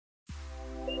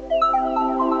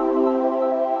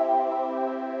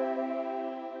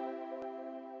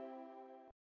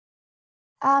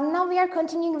Now we are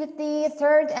continuing with the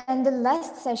third and the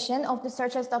last session of the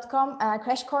searchers.com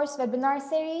crash course webinar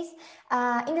series.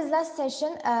 In this last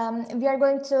session, we are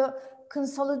going to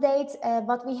consolidate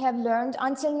what we have learned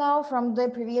until now from the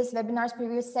previous webinars,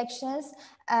 previous sections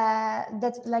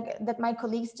that my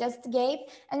colleagues just gave,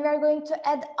 and we are going to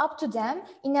add up to them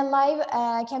in a live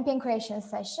campaign creation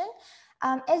session.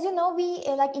 As you know, we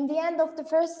like in the end of the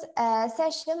first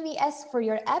session, we asked for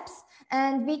your apps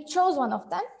and we chose one of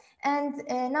them. And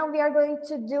now we are going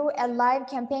to do a live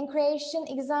campaign creation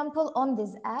example on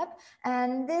this app.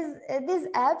 And this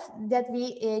app that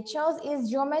we chose is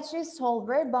Geometry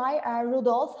Solver by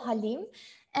Rudolf Halim.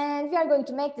 And we are going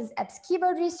to make this app's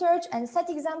keyword research and set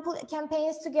example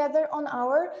campaigns together on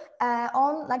our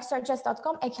own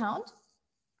searchers.com account.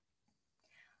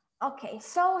 Okay,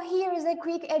 so here is a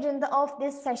quick agenda of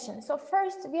this session. So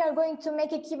first, we are going to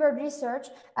make a keyword research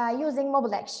using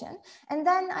MobileAction. And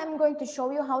then I'm going to show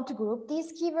you how to group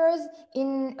these keywords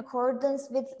in accordance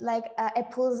with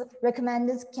Apple's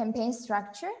recommended campaign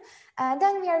structure.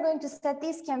 Then we are going to set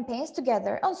these campaigns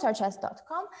together on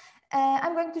searchers.com.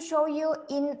 I'm going to show you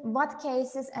in what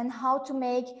cases and how to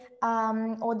make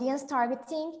audience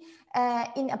targeting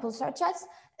in Apple Search Ads.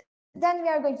 Then we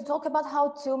are going to talk about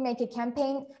how to make a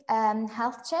campaign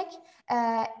health check,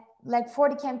 for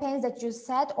the campaigns that you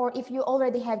set, or if you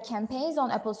already have campaigns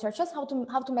on Apple Searches, how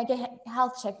to make a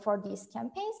health check for these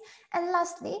campaigns. And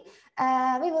lastly,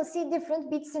 we will see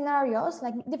different bid scenarios,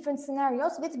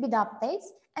 with bid updates.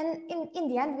 And in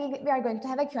the end, we are going to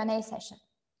have a Q&A session.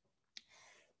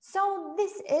 So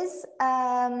this is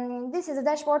a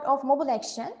dashboard of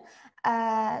MobileAction.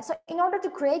 So in order to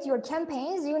create your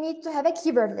campaigns, you need to have a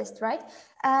keyword list, right?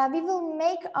 We will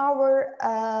make our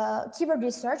keyword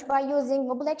research by using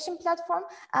MobileAction platform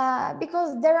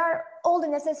because there are all the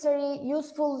necessary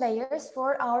useful layers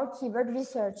for our keyword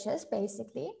researches,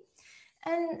 basically.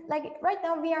 And right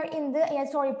now we are in the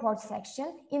ASO report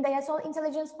section, in the ASO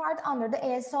intelligence part under the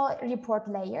ASO report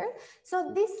layer.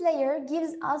 So this layer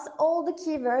gives us all the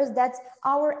keywords that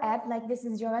our app, like this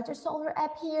is Geometry Solver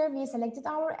app here, we selected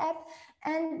our app,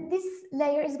 and this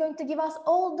layer is going to give us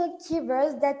all the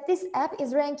keywords that this app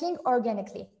is ranking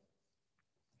organically.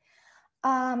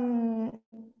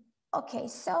 Okay,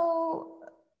 so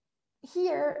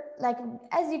here,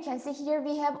 as you can see here,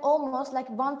 we have almost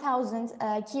 1,000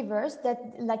 keywords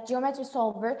that Geometry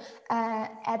Solver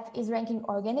app is ranking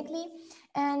organically.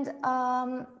 And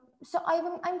so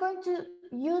I'm going to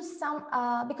use some,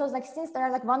 because since there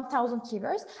are 1,000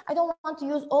 keywords, I don't want to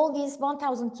use all these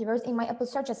 1,000 keywords in my Apple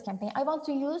Searches campaign. I want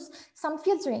to use some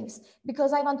filterings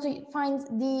because I want to find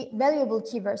the valuable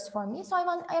keywords for me. So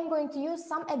I'm going to use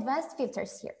some advanced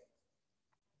filters here.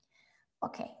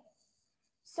 Okay.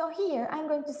 So here I'm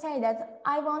going to say that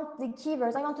I want to see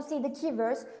the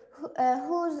keywords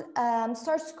whose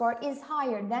search score is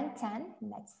higher than 10,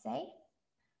 let's say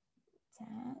 10,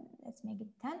 let's make it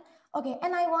 10. Okay,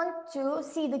 and I want to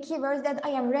see the keywords that I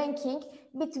am ranking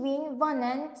between 1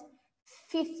 and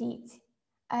 50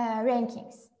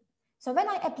 rankings. So when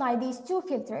I apply these two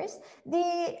filters,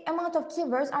 the amount of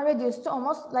keywords are reduced to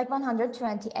almost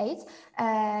 128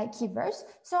 keywords.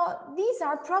 So these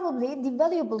are probably the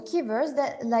valuable keywords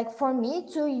that for me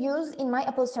to use in my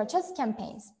Apple Searches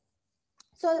campaigns.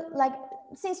 So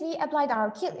since we applied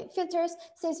our filters,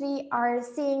 since we are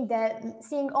seeing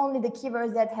only the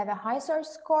keywords that have a high search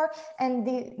score and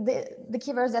the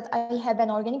keywords that I have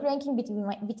an organic ranking between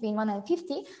 1 and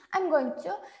 50, I'm going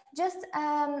to just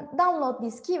download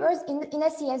these keywords in a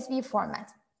CSV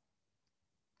format.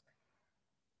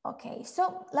 Okay,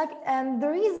 so the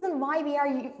reason why we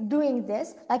are doing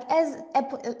this, as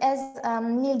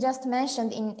Neil just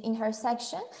mentioned in her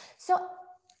section, so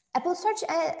Apple Search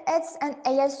Ads and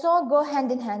ASO go hand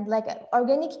in hand,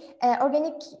 organic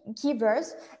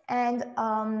keywords and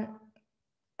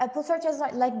Apple Search Ads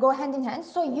go hand in hand.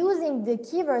 So using the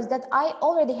keywords that I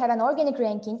already have an organic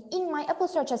ranking in my Apple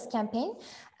Search Ads campaign,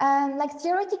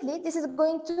 theoretically, this is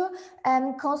going to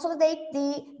consolidate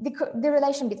the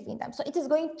relation between them. So it is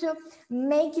going to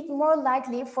make it more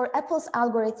likely for Apple's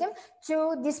algorithm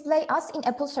to display us in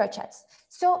Apple Search Ads.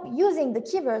 So using the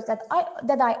keywords that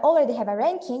I already have a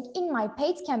ranking in my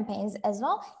paid campaigns as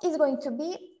well is going to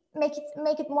make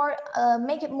it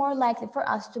more likely for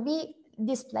us to be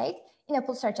displayed in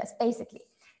Apple Search Ads, basically.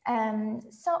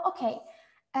 Okay.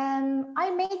 I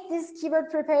made this keyword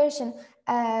preparation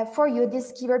for you,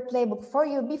 this keyword playbook for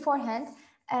you beforehand.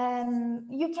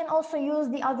 You can also use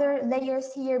the other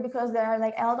layers here because there are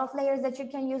a lot of layers that you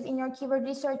can use in your keyword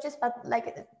researches, but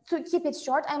to keep it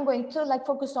short, I'm going to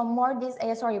focus on more this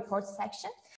ASO reports section.